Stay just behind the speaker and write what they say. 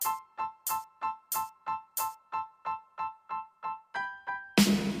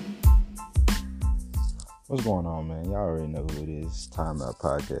What's going on, man? Y'all already know who it is. Time Out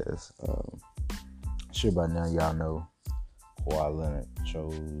Podcast. Sure by now y'all know Kawhi Leonard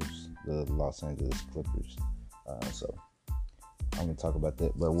chose the Los Angeles Clippers. So I'm gonna talk about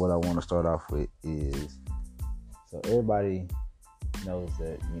that. But what I want to start off with is, so everybody knows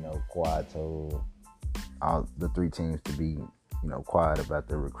that Kawhi told all the three teams to be quiet about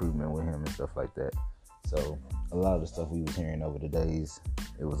their recruitment with him and stuff like that. So a lot of the stuff we was hearing over the days,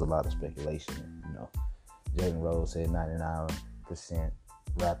 it was a lot of speculation. Jalen Rose said 99%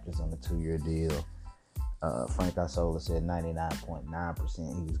 Raptors on the 2-year deal. Frank Isola said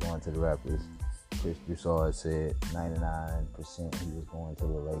 99.9% he was going to the Raptors. Chris Broussard said 99% he was going to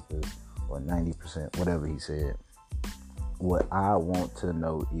the Lakers, or 90%, whatever he said. What I want to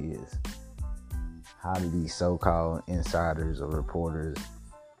know is, how do these so-called insiders or reporters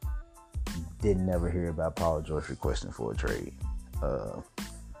didn't never hear about Paul George requesting for a trade? The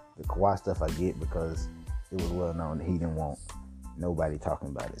Kawhi stuff I get, because it was well known that he didn't want nobody talking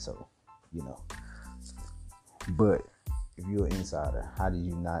about it. So, But if you're an insider, how did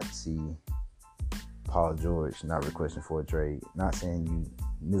you not see Paul George not requesting for a trade? Not saying you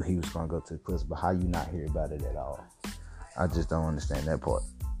knew he was going to go to the Clippers, but how you not hear about it at all? I just don't understand that part.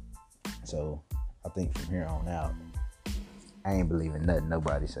 So I think from here on out, I ain't believing nothing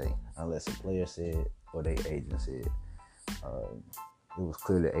nobody say, unless a player said or their agent said. It was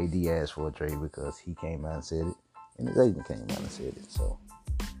clear that AD asked for a trade because he came out and said it, and his agent came out and said it. So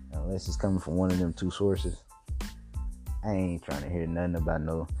unless it's coming from one of them two sources, I ain't trying to hear nothing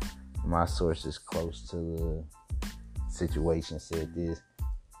about my sources close to the situation said this.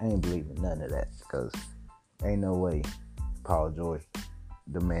 I ain't believing none of that, because ain't no way Paul George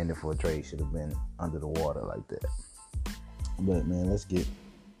demanding for a trade should have been under the water like that. But man,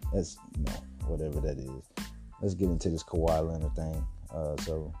 whatever that is. Let's get into this Kawhi Leonard thing.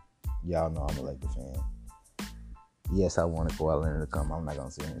 So y'all know I'm a Lakers fan. Yes, I wanted Kawhi Leonard to come. I'm not gonna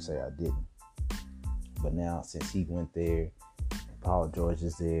sit here and say I didn't. But now, since he went there, and Paul George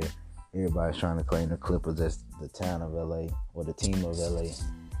is there, everybody's trying to claim the Clippers as the town of LA, or the team of LA,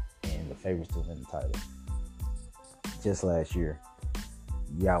 and the favorites to win the title. Just last year,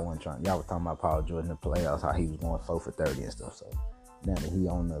 y'all was talking about Paul George in the playoffs, how he was going 4 for 30 and stuff. So now that he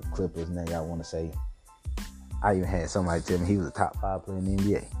on the Clippers, now y'all want to say, I even had somebody tell me he was a top 5 player in the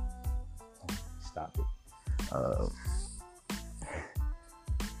NBA. Stop it.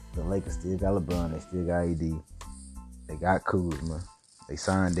 The Lakers still got LeBron. They still got AD. They got Kuzma. They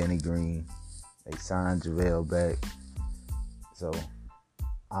signed Danny Green. They signed JaVale back. So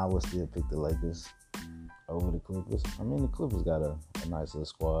I would still pick the Lakers over the Clippers. I mean, the Clippers got a nice little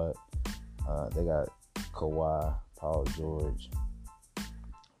squad. They got Kawhi, Paul George,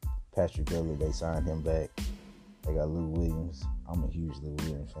 Patrick Beverley. They signed him back. They got Lou Williams. I'm a huge Lou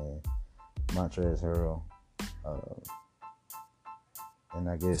Williams fan. Montrezl Harrell. And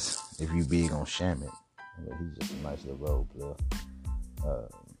I guess if you big on Shaman, he's just a nice little role player.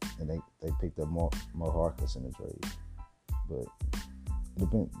 And they picked up Mo Harkless in the trade. But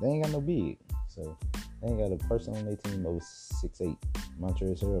they ain't got no big. So they ain't got a person on their team over 6'8".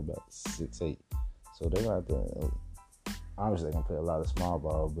 Montrezl Harrell about 6'8". So they're going to have to, obviously they're going to play a lot of small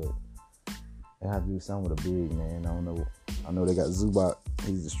ball, but they have to do something with a big, man. I don't know. I know they got Zubac.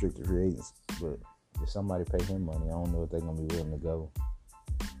 He's restricted free agents. But if somebody pay him money, I don't know if they're going to be willing to go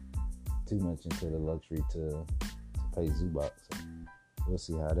too much into the luxury to pay Zubac. So we'll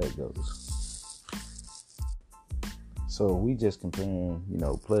see how that goes. So we just comparing,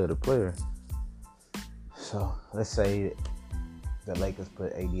 player to player. So let's say the Lakers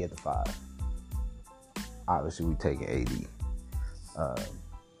put AD at the 5. Obviously, we taking AD.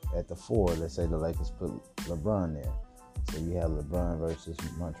 At the 4, let's say the Lakers put LeBron there. So you have LeBron versus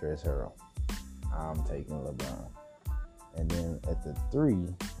Montrezl Harrell. I'm taking LeBron. And then at the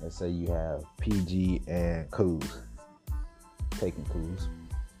 3, let's say you have PG and Kuz. Taking Kuz.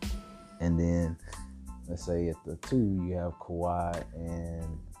 And then let's say at the 2, you have Kawhi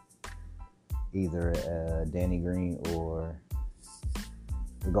and either Danny Green, or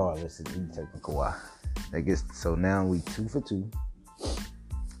regardless, you taking Kawhi. So now we 2 for 2.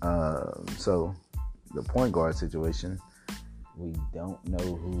 So the point guard situation, we don't know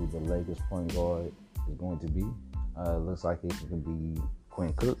who the Lakers point guard is going to be. Looks like it could be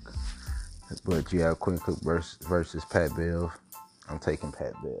Quinn Cook, but you have Quinn Cook versus Pat Bev. I'm taking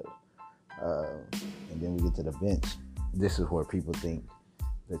Pat Bev. And then we get to the bench. This is where people think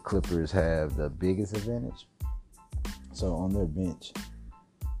the Clippers have the biggest advantage. So on their bench,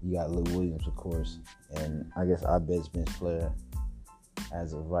 you got Lou Williams, of course, and I guess our best bench player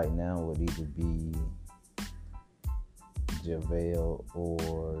as of right now would either be JaVale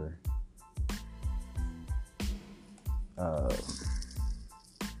or uh,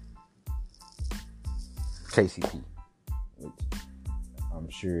 KCP, which I'm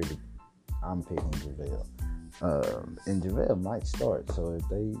sure I'm picking JaVale. And JaVale might start. So if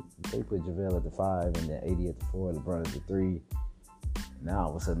they put JaVale at the 5 and then 80 at the 4, LeBron at the 3, now all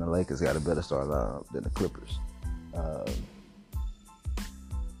of a sudden the Lakers got a better start lineup than the Clippers.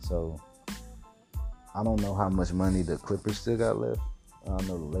 So I don't know how much money the Clippers still got left. I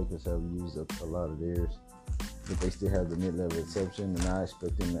know the Lakers have used up a lot of theirs, but they still have the mid-level exception, and I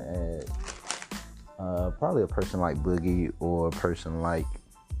expect them to add probably a person like Boogie or a person like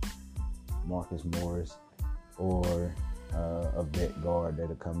Marcus Morris or a vet guard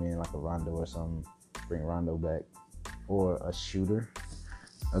that'll come in like a Rondo or something, bring Rondo back, or a shooter,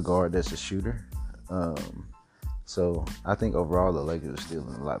 a guard that's a shooter. So I think overall the Lakers are still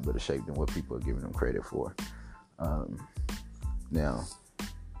in a lot better shape than what people are giving them credit for. Now,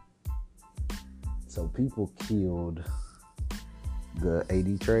 so people killed the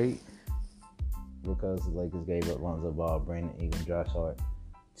AD trade because the Lakers gave up Lonzo Ball, Brandon Ingram, Josh Hart,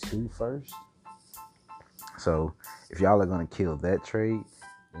 2 firsts. So if y'all are going to kill that trade,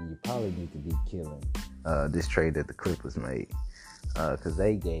 then you probably need to be killing this trade that the Clippers made, because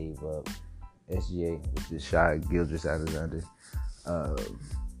they gave up SGA, which is Shai Gilgeous-Alexander,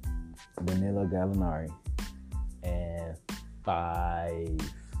 Danilo Gallinari, and 5,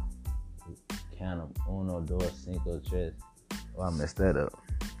 count them, 1, 2, 5, 3. Oh, I messed that up.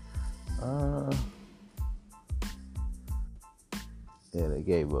 Yeah, they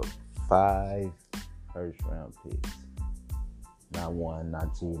gave up 5 first-round picks. Not 1,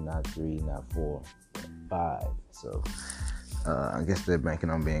 not 2, not 3, not 4, but 5. So I guess they're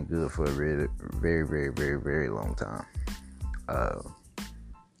banking on being good for a very, very, very, very, very long time.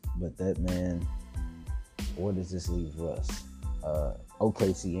 But that, man, where does this leave Russ?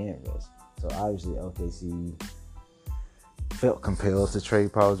 OKC and Russ. So obviously OKC felt compelled to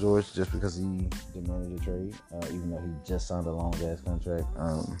trade Paul George just because he demanded a trade, even though he just signed a long-ass contract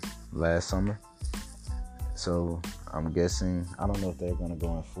last summer. So I'm guessing, I don't know if they're going to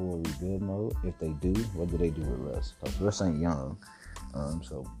go in full rebuild mode. If they do, what do they do with Russ? Because Russ ain't young.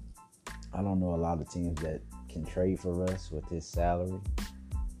 So I don't know a lot of teams that can trade for Russ with his salary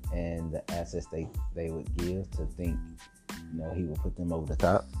and the assets they would give to think, he will put them over the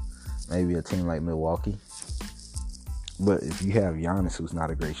top. Maybe a team like Milwaukee. But if you have Giannis, who's not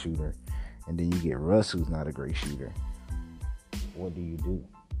a great shooter, and then you get Russ, who's not a great shooter, what do you do?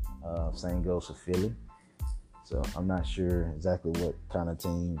 Same goes for Philly. So I'm not sure exactly what kind of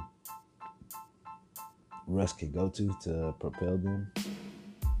team Russ could go to propel them.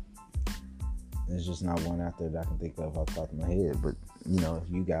 There's just not one out there that I can think of off the top of my head. But, if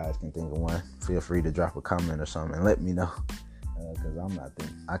you guys can think of one, feel free to drop a comment or something and let me know. Because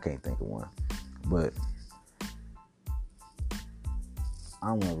I can't think of one. But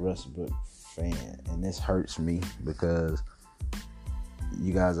I'm a Westbrook fan, and this hurts me because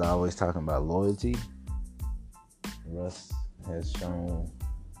you guys are always talking about loyalty. Russ has shown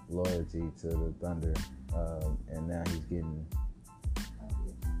loyalty to the Thunder, and now he's getting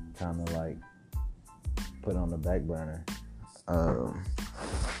kind of like put on the back burner.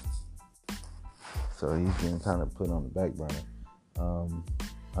 So he's getting kind of put on the back burner.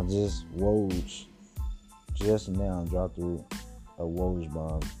 Woj just now dropped a Woj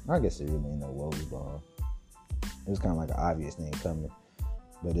bomb. I guess it really ain't no Woj bomb. It was kind of like an obvious thing coming.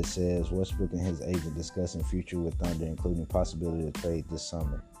 But it says Westbrook and his agent discussing future with Thunder, including possibility of trade this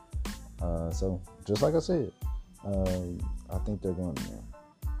summer. So just like I said, I think they're going to,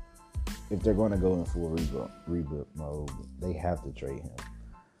 if they're going to go in full rebuild mode, they have to trade him.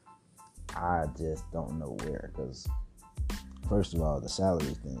 I just don't know where, because first of all, the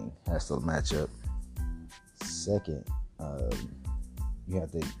salary thing has to match up. Second, you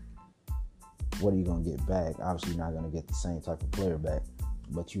have to, what are you going to get back? Obviously, you're not going to get the same type of player back,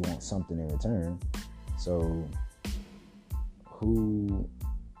 but you want something in return. So who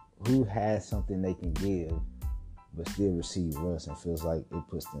has something they can give but still receive Russ and feels like it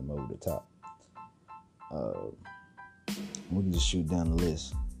puts them over the top? We can just shoot down the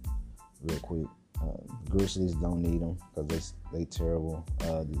list real quick. Grizzlies don't need them because they terrible.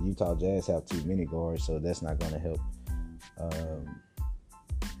 The Utah Jazz have too many guards, so that's not going to help.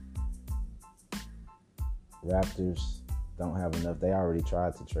 Raptors don't have enough. They already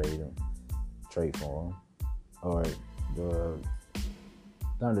tried to trade for them. Or the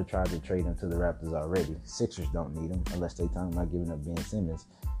Thunder tried to trade him to the Raptors already. Sixers don't need him unless they talking about giving up Ben Simmons,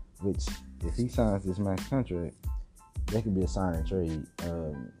 which if he signs this max contract, that could be a sign and trade.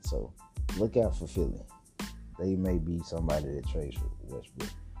 So look out for Philly. They may be somebody that trades for Westbrook.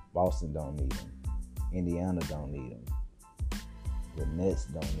 Boston don't need him. Indiana don't need him. The Nets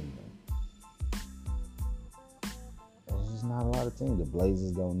don't need him. There's just not a lot of teams. The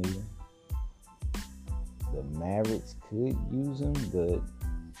Blazers don't need him. The Mavericks could use him, but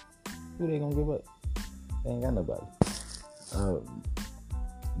who they gonna give up? They ain't got nobody.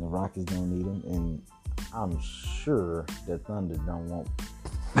 The Rockets don't need him, and I'm sure the Thunder don't want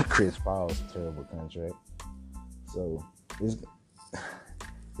Chris Paul's terrible contract. So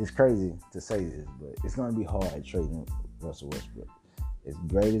it's crazy to say this, but it's gonna be hard trading Russell Westbrook. As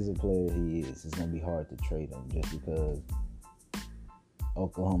great as a player he is, it's gonna be hard to trade him just because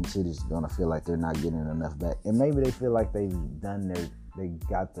Oklahoma City's gonna feel like they're not getting enough back, and maybe they feel like they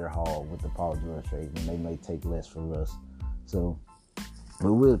got their haul with the Paul George trade, and they may take less for Russ. So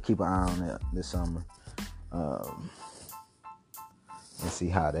we will keep an eye on that this summer, and see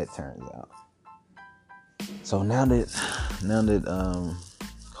how that turns out. So now that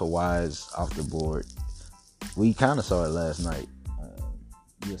Kawhi's off the board, we kind of saw it last night.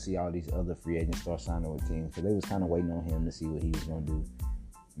 You'll see all these other free agents start signing with teams because they was kind of waiting on him to see what he was going to do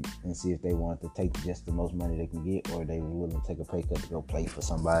and see if they wanted to take just the most money they can get, or they were willing to take a pay cut to go play for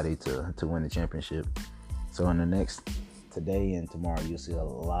somebody to win the championship. So in the next today and tomorrow, you'll see a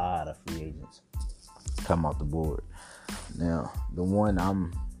lot of free agents come off the board. Now, the one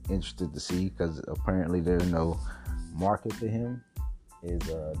I'm interested to see, because apparently there's no market for him, is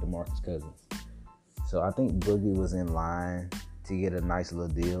DeMarcus Cousins. So I think Boogie was in line to get a nice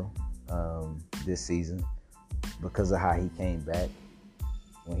little deal this season because of how he came back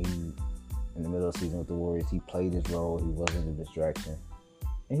when he, in the middle of the season with the Warriors, he played his role. He wasn't a distraction,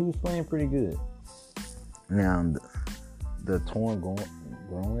 and he was playing pretty good. Now, the torn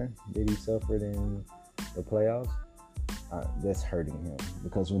groin that he suffered in the playoffs, that's hurting him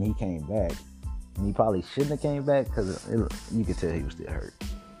because when he came back, and he probably shouldn't have came back because you could tell he was still hurt,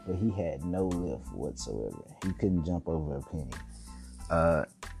 but he had no lift whatsoever. He couldn't jump over a penny.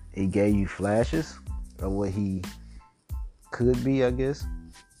 He gave you flashes of what he could be, I guess,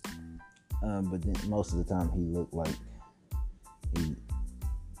 but then most of the time he looked like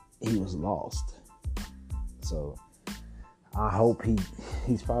he was lost. So I hope he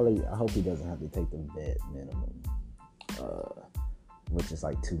doesn't have to take the vet minimum, which is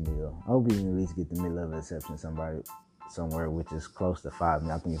like $2 million. I hope he can at least get the mid-level exception somewhere, which is close to $5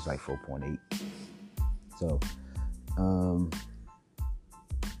 million. I think it's like 4.8. So,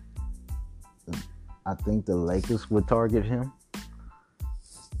 I think the Lakers would target him.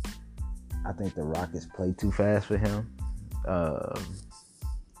 I think the Rockets play too fast for him.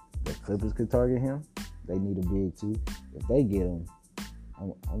 The Clippers could target him. They need a big too. If they get him,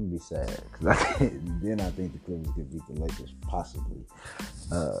 I'm gonna be sad because then I think the Clippers could beat the Lakers possibly.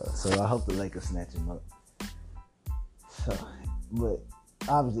 So I hope the Lakers snatch him up. So, but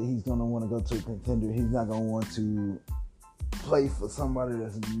obviously he's gonna want to go to a contender. He's not gonna want to play for somebody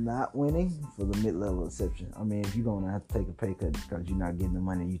that's not winning for the mid-level exception. I mean, if you're gonna have to take a pay cut because you're not getting the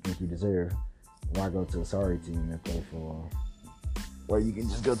money you think you deserve, why go to a sorry team and play for? Or you can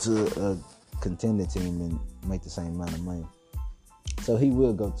just go to a contending team and make the same amount of money. So he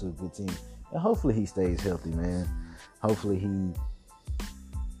will go to a good team, and hopefully he stays healthy, man. Hopefully he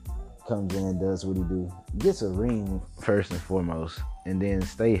comes in, does what he do, gets a ring first and foremost, and then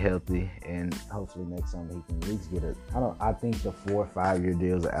stay healthy, and hopefully next summer he can at least get I think the 4 or 5 year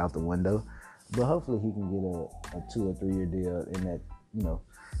deals are out the window, but hopefully he can get a 2 or 3 year deal in that,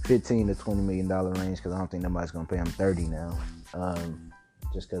 $15 to $20 million range, because I don't think nobody's gonna pay him $30 now,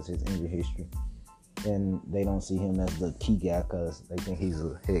 just because his injury history, and they don't see him as the key guy because they think he's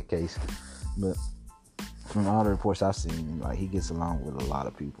a head case. But from all the reports I've seen, like, he gets along with a lot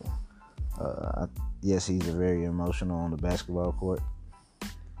of people. Yes, he's very emotional on the basketball court,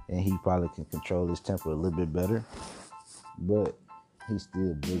 and he probably can control his temper a little bit better, but he's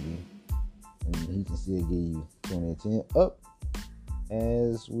still Biggie, and he can still give you 20 and 10 up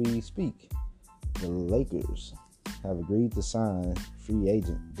as we speak. The Lakers have agreed to sign free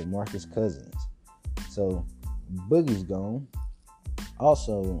agent DeMarcus Cousins. So Boogie's gone.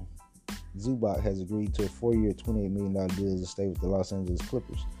 Also, Zubac has agreed to a 4-year, $28 million deal to stay with the Los Angeles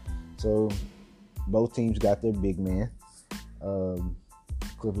Clippers. So both teams got their big man.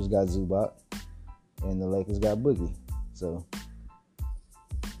 Clippers got Zubac, and the Lakers got Boogie. So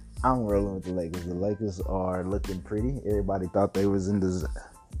I'm rolling with the Lakers. The Lakers are looking pretty. Everybody thought they was in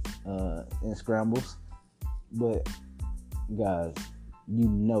scrambles, but guys,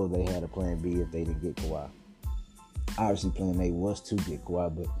 they had a plan B if they didn't get Kawhi. Obviously, plan A was to get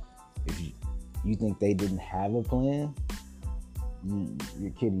Kawhi, but if you think they didn't have a plan,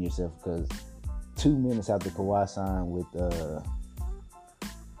 you're kidding yourself, because 2 minutes after Kawhi signed with the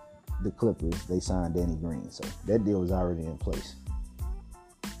Clippers, they signed Danny Green. So that deal was already in place.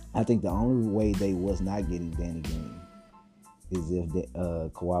 I think the only way they was not getting Danny Green is if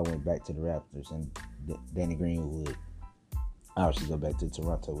Kawhi went back to the Raptors and Danny Green would obviously go back to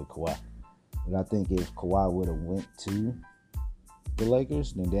Toronto with Kawhi. But I think if Kawhi would have went to the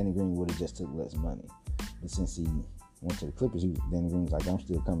Lakers, then Danny Green would have just took less money. But since he went to the Clippers, Danny Green was like, I'm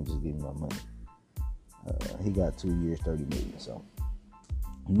still coming, just give me my money. He got 2 years, $30 million. So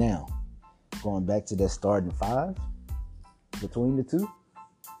now, going back to that starting five between the two.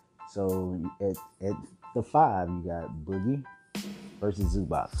 So at the 5, you got Boogie versus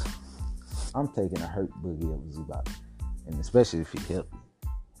Zubac. I'm taking a hurt Boogie over Zubac, and especially if he's healthy.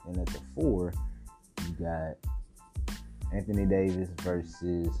 And at the 4, you got Anthony Davis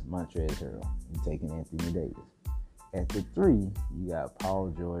versus Montrezl Harrell. I'm taking Anthony Davis. At the 3, you got Paul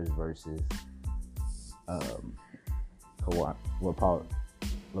George versus LeBron.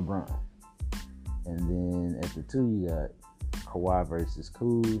 And then at the 2, you got Kawhi versus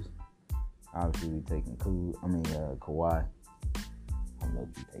Kuz. Obviously, we taking Kawhi. I'm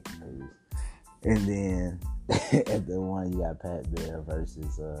low-key taking Kuz. And then at the 1, you got Pat Bev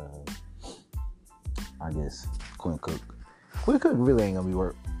versus, I guess, Quinn Cook. Quinn Cook really ain't gonna be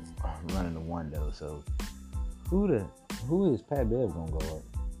running the 1 though. So who is Pat Bev gonna go at?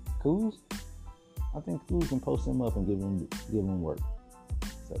 Kuz? I think Kuz can post him up and give him work.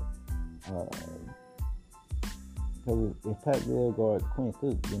 So because if Pat Bev guard Quinn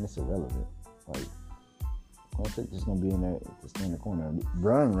Cook, then it's irrelevant. Like, Quinn Cook just gonna be in there to stay in the corner.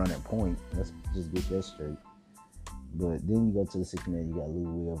 Run at point. Let's just get that straight. But then you go to the 6th man, you got Lou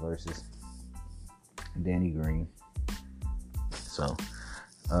Will versus Danny Green. So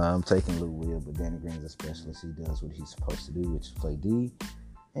I'm taking Lou Will, but Danny Green's a specialist. He does what he's supposed to do, which is play D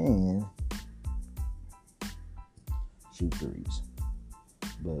and shoot threes.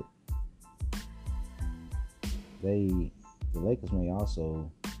 But the Lakers may also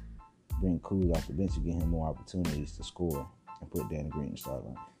bring Kuz off the bench to get him more opportunities to score and put Danny Green in the start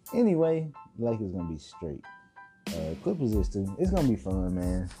line. Anyway, the Lakers gonna be straight. Clippers is too. It's gonna be fun,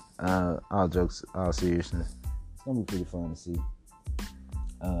 man. All jokes, all seriousness, it's gonna be pretty fun to see.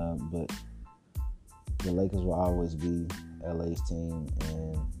 But the Lakers will always be LA's team,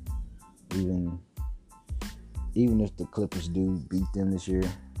 and even if the Clippers do beat them this year,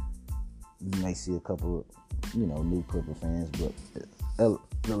 you may see a couple, new Clipper fans, but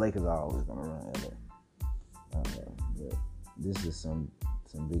the Lakers are always gonna run LA. But this is some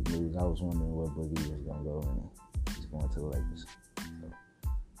big news. I was wondering where Boogie was gonna go, and he's going to the Lakers. So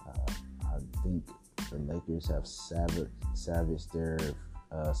I think the Lakers have savaged their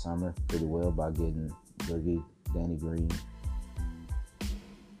summer pretty well by getting Boogie, Danny Green,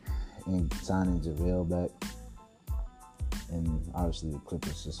 and signing JaVale back. And obviously the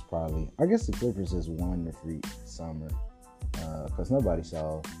Clippers is I guess the Clippers has won the free summer because nobody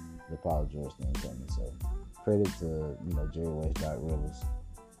saw the Paul George thing coming. So credit to Jerry West, Doc Rivers.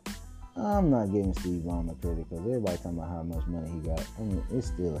 I'm not giving Steve Ballmer credit because everybody talking about how much money he got. I mean, it's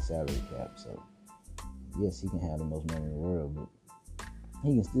still a salary cap, so yes, he can have the most money in the world, but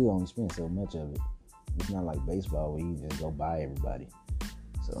he can still only spend so much of it. It's not like baseball where you just go buy everybody.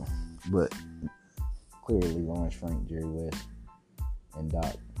 So, but clearly Lawrence Frank, Jerry West, and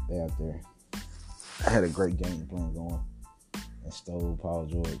Doc, they out there had a great game plan going and stole Paul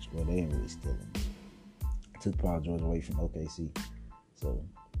George. Well, they didn't really steal him. Took Paul George away from OKC. So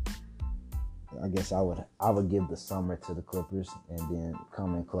I guess I would give the summer to the Clippers, and then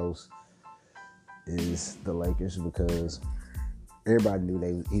coming close is the Lakers because everybody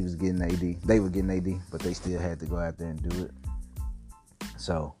knew he was getting AD. They were getting AD, but they still had to go out there and do it.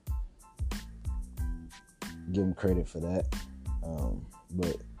 So give them credit for that.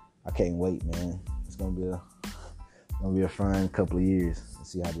 But I can't wait, man. It's gonna be a fun couple of years to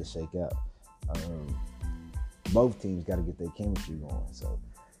see how this shake out. Both teams got to get their chemistry going. So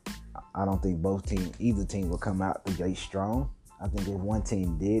I don't think either team will come out the gate strong. I think if one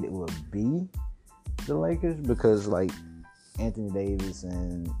team did, it would be the Lakers because like Anthony Davis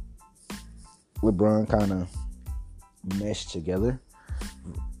and LeBron kind of meshed together,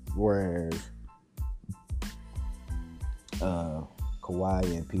 whereas Kawhi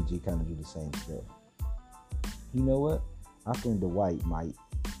and PG kind of do the same stuff. You know what? I think Dwight might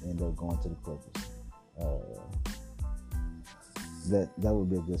end up going to the Clippers. That would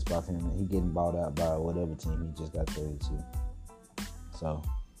be a good spot for him. He getting bought out by whatever team he just got traded to. So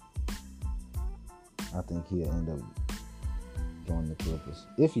I think he'll end up joining the Clippers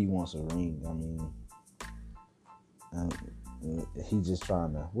if he wants a ring. I mean, he's just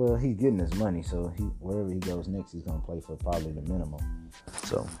trying to. Well, he's getting his money, so wherever he goes next, he's gonna play for probably the minimum.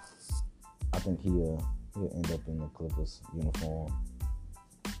 So I think he'll end up in the Clippers uniform.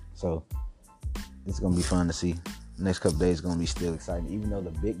 So it's gonna be fun to see. Next couple days is gonna be still exciting, even though the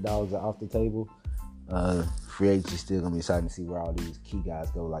big dogs are off the table. Free agency still gonna be exciting to see where all these key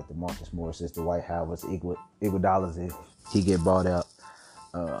guys go, like the Marcus Morris, the White Howards, Iguodala's if he get bought out.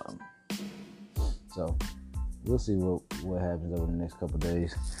 So we'll see what happens over the next couple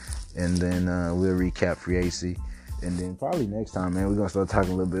days, and then we'll recap free agency, and then probably next time, man, we're gonna start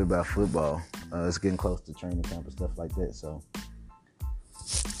talking a little bit about football. It's getting close to training camp and stuff like that. So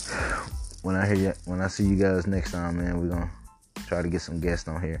when I see you guys next time, man, we're gonna try to get some guests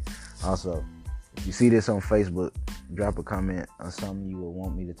on here. Also, if you see this on Facebook, drop a comment on something you would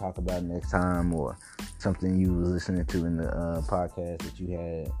want me to talk about next time, or something you was listening to in the podcast that you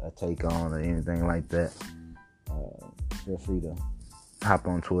had a take on, or anything like that. Feel free to hop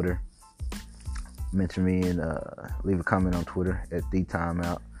on Twitter, mention me, and leave a comment on Twitter at The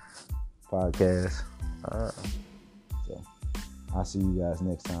Timeout Podcast. So I'll see you guys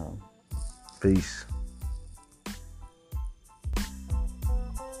next time. Peace.